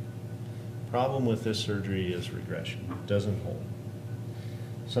 Problem with this surgery is regression. It doesn't hold.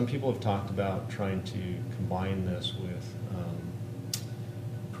 Some people have talked about trying to combine this with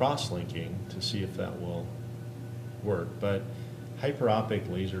cross-linking to see if that will work, but hyperopic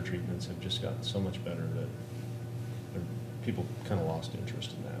laser treatments have just gotten so much better that people kind of lost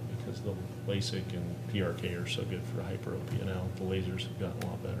interest in that because the LASIK and PRK are so good for hyperopia now. The lasers have gotten a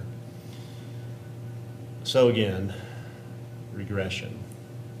lot better. So again, regression.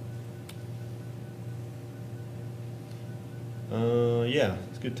 Yeah,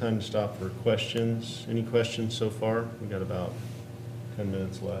 it's a good time to stop for questions. Any questions so far? We got about 10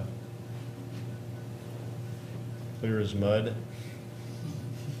 minutes left. Clear as mud.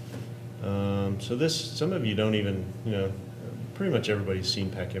 So this, some of you don't even, pretty much everybody's seen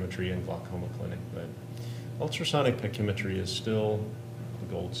pachymetry in glaucoma clinic, but ultrasonic pachymetry is still the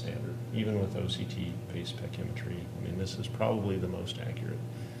gold standard, even with OCT-based pachymetry. I mean, this is probably the most accurate,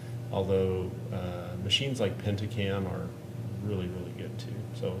 although machines like Pentacam are really, really good too.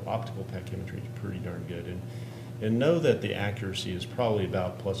 So optical pachymetry is pretty darn good, and know that the accuracy is probably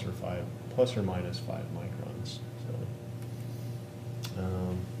about plus or minus 5 microns.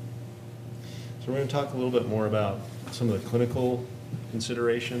 So we're going to talk a little bit more about some of the clinical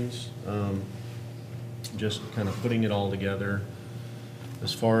considerations, just kind of putting it all together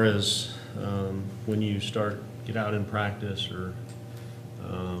as far as when you get out in practice, or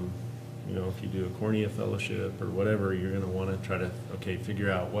if you do a cornea fellowship or whatever, you're going to want to try to figure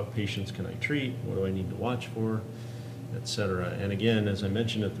out what patients can I treat, what do I need to watch for, etc. And again, as I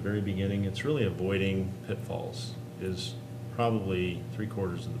mentioned at the very beginning, it's really avoiding pitfalls is probably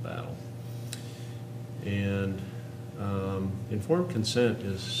 3/4 of the battle. And informed consent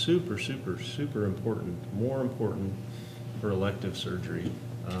is super, super, super important, more important for elective surgery.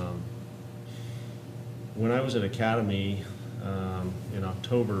 When I was at Academy in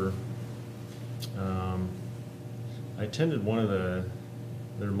October, I attended one of there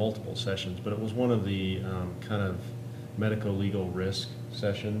are multiple sessions, but it was one of the kind of medico-legal risk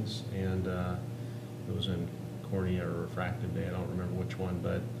sessions, and it was in cornea or refractive day, I don't remember which one,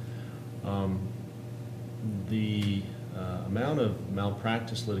 but the amount of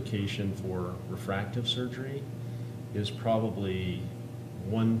malpractice litigation for refractive surgery is probably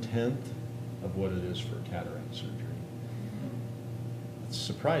 1/10 of what it is for cataract surgery. It's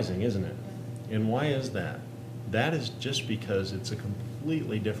surprising, isn't it? And why is that? That is just because it's a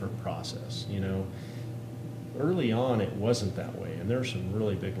completely different process. Early on it wasn't that way, and there are some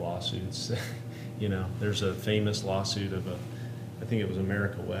really big lawsuits. There's a famous lawsuit of I think it was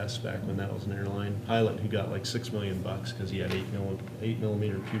America West back when that was an airline pilot who got like $6 million because he had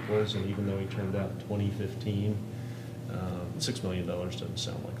 8mm pupils, and even though he turned out in 2015, $6 million doesn't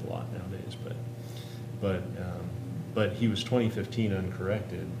sound like a lot nowadays, but he was 2015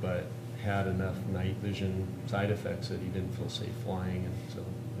 uncorrected, but had enough night vision side effects that he didn't feel safe flying, and so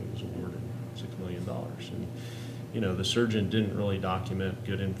he was awarded $6 million. And the surgeon didn't really document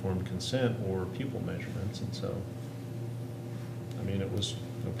good informed consent or pupil measurements, and so it was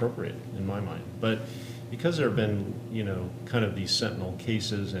appropriate in my mind. But because there have been, kind of these sentinel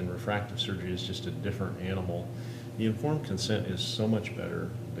cases, and refractive surgery is just a different animal, the informed consent is so much better.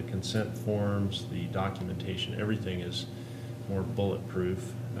 The consent forms, the documentation, everything is more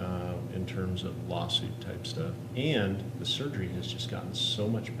bulletproof in terms of lawsuit type stuff. And the surgery has just gotten so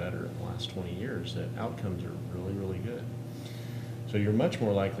much better in the last 20 years that outcomes are really, really good. So you're much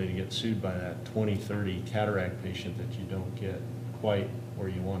more likely to get sued by that 20, 30 cataract patient that you don't get quite where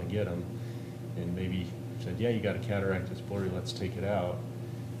you want to get them, and maybe said, yeah, you got a cataract, it's blurry, let's take it out.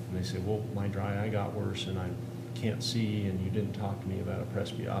 And they say, well, my dry eye got worse and I can't see, and you didn't talk to me about a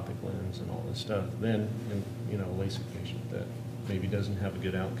presbyopic lens and all this stuff. Then, you know, a LASIK patient that maybe doesn't have a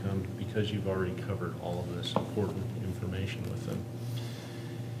good outcome because you've already covered all of this important information with them.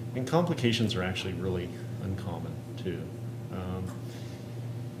 And complications are actually really uncommon too.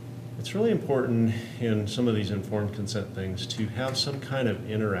 It's really important in some of these informed consent things to have some kind of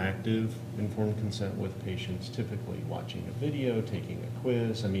interactive informed consent with patients, typically watching a video, taking a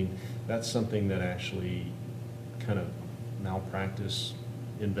quiz. I mean, that's something that actually kind of malpractice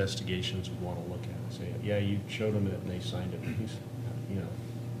investigations would want to look at. Say, yeah, you showed them it and they signed it. You know,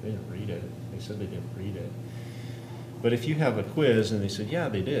 they didn't read it. They said they didn't read it. But if you have a quiz and they said, yeah,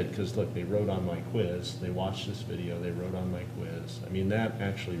 they did, because look, they wrote on my quiz, they watched this video, they wrote on my quiz. I mean, that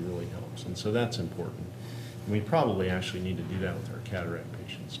actually really helps. And so that's important. And we probably actually need to do that with our cataract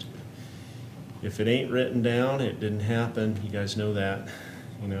patients too. If it ain't written down, it didn't happen. You guys know that,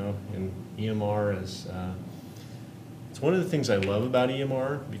 you know, and EMR is, it's one of the things I love about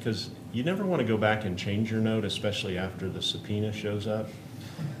EMR, because you never want to go back and change your note, especially after the subpoena shows up.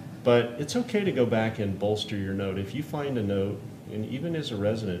 But it's okay to go back and bolster your note. If you find a note, and even as a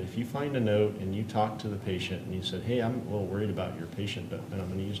resident, if you find a note and you talk to the patient and you said, hey, I'm a little worried about your patient, but and I'm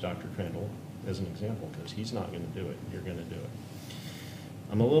going to use Dr. Crandall as an example because he's not going to do it, you're going to do it.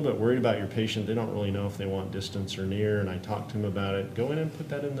 I'm a little bit worried about your patient. They don't really know if they want distance or near, and I talked to him about it. Go in and put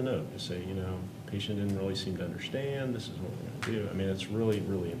that in the note. Just say, you know, patient didn't really seem to understand. This is what we're going to do. I mean, it's really,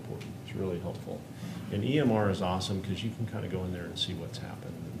 really important. It's really helpful. And EMR is awesome because you can kind of go in there and see what's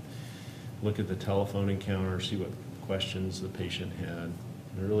happened. Look at the telephone encounter, see what questions the patient had.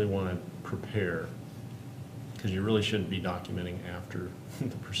 You really want to prepare, because you really shouldn't be documenting after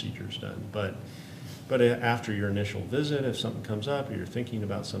the procedure's done. But after your initial visit, if something comes up or you're thinking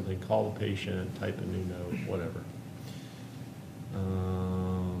about something, call the patient, type a new note, whatever.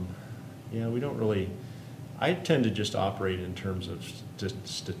 Yeah, we don't really, I tend to just operate in terms of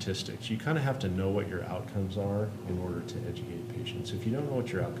statistics. You kind of have to know what your outcomes are in order to educate patients. If you don't know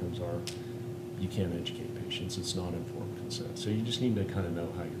what your outcomes are, you can't educate patients. It's not informed consent. So you just need to kind of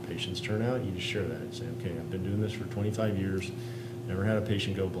know how your patients turn out. You just share that and say, okay, I've been doing this for 25 years, never had a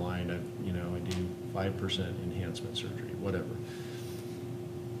patient go blind. I do 5% enhancement surgery, whatever.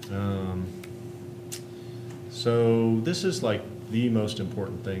 So this is like the most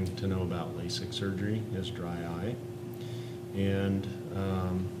important thing to know about LASIK surgery is dry eye. And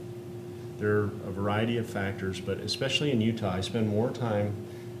there are a variety of factors, but especially in Utah, I spend more time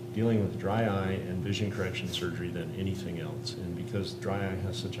dealing with dry eye and vision correction surgery than anything else. And because dry eye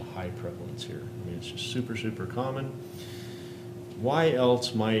has such a high prevalence here, I mean, it's just super, super common. Why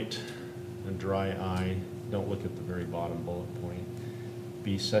else might a dry eye, don't look at the very bottom bullet point,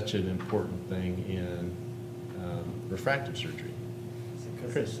 be such an important thing in refractive surgery?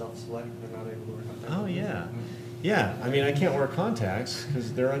 Because Chris. they self-select, they're not able to wear contacts. Oh, yeah. Yeah, I mean, I can't wear contacts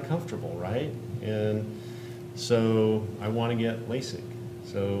because they're uncomfortable, right? And so I want to get LASIK.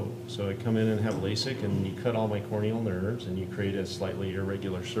 So I come in and have LASIK, and you cut all my corneal nerves, and you create a slightly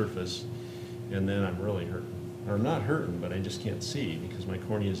irregular surface, and then I'm really hurting. Or I'm not hurting, but I just can't see because my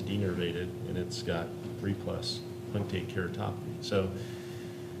cornea is denervated, and it's got 3+ punctate keratopathy. So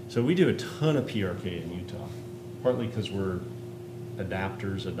we do a ton of PRK in Utah, partly because we're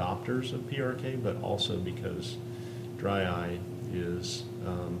adopters of PRK, but also because dry eye is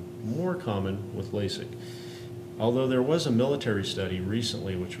more common with LASIK. Although there was a military study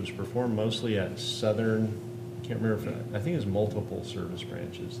recently which was performed mostly at Southern, I can't remember if I think it was multiple service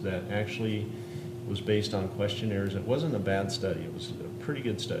branches, that actually was based on questionnaires. It wasn't a bad study, it was a pretty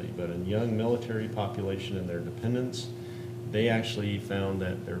good study, but in young military population and their dependents, they actually found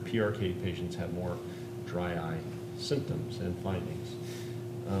that their PRK patients had more dry eye symptoms and findings.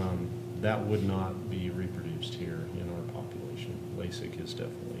 That would not be reproduced here in our population. LASIK is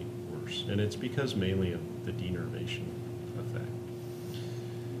definitely worse, and it's because mainly of the denervation effect.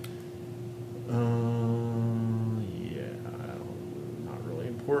 Yeah, not really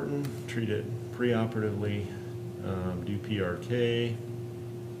important. Treat it preoperatively. Do PRK.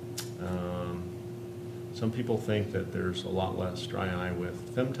 Some people think that there's a lot less dry eye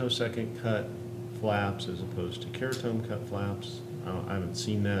with femtosecond cut flaps as opposed to keratome cut flaps. I haven't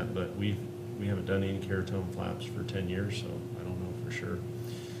seen that, but we haven't done any keratome flaps for 10 years, so I don't know for sure.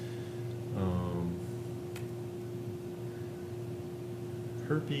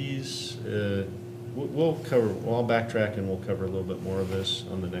 Herpes, we'll I'll backtrack and we'll cover a little bit more of this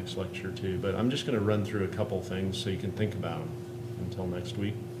on the next lecture too, but I'm just going to run through a couple things so you can think about them until next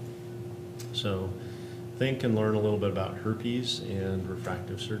week. So think and learn a little bit about herpes and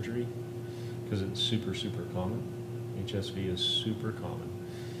refractive surgery, because it's super, super common. HSV is super common.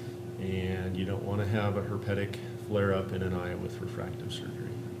 And you don't want to have a herpetic flare-up in an eye with refractive surgery.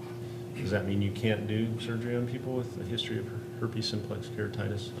 Does that mean you can't do surgery on people with a history of herpes simplex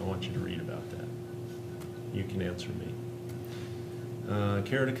keratitis? I want you to read about that. You can answer me.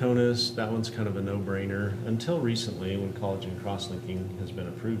 Keratoconus, that one's kind of a no-brainer until recently when collagen cross-linking has been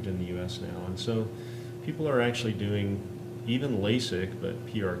approved in the US now. And so people are actually doing even LASIK, but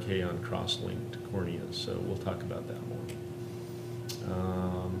PRK on cross-linked corneas. So we'll talk about that more.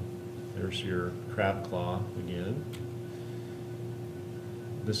 There's your crab claw again.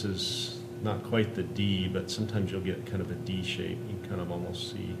 This is not quite the D, but sometimes you'll get kind of a D shape. You can kind of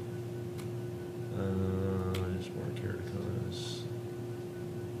almost see. There's more keratoconus.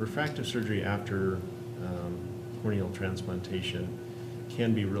 Refractive surgery after corneal transplantation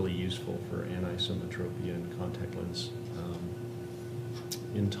can be really useful for anisometropia and contact lens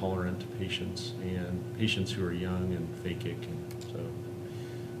intolerant patients and patients who are young and phakic, and so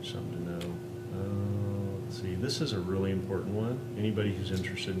something to know. Let's see, this is a really important one. Anybody who's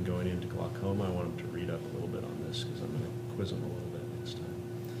interested in going into glaucoma, I want them to read up a little bit on this because I'm going to quiz them a little bit next time.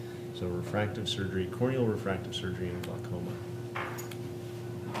 So refractive surgery, corneal refractive surgery in glaucoma.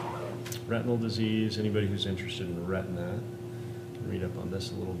 Retinal disease, anybody who's interested in retina, can read up on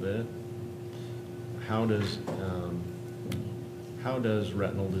this a little bit. How does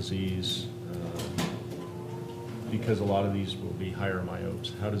retinal disease, because a lot of these will be higher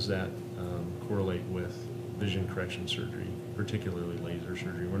myopes, how does that correlate with vision correction surgery, particularly laser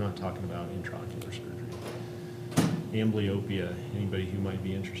surgery? We're not talking about intraocular surgery. Amblyopia, anybody who might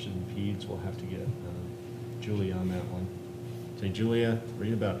be interested in peds will have to get Julia on that one. Say, Julia,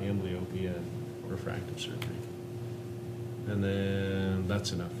 read about amblyopia and refractive surgery. And then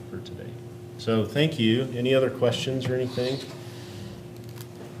that's enough for today. So thank you. Any other questions or anything?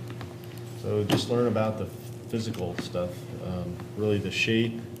 So just learn about the physical stuff, really the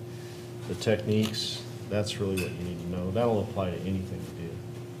shape, the techniques. That's really what you need to know. That'll apply to anything you do.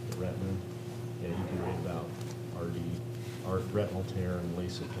 The retina, yeah, you can read about RD, retinal tear and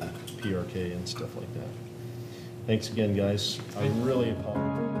LASIK and PRK and stuff like that. Thanks again, guys. I really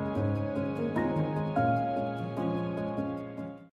apologize.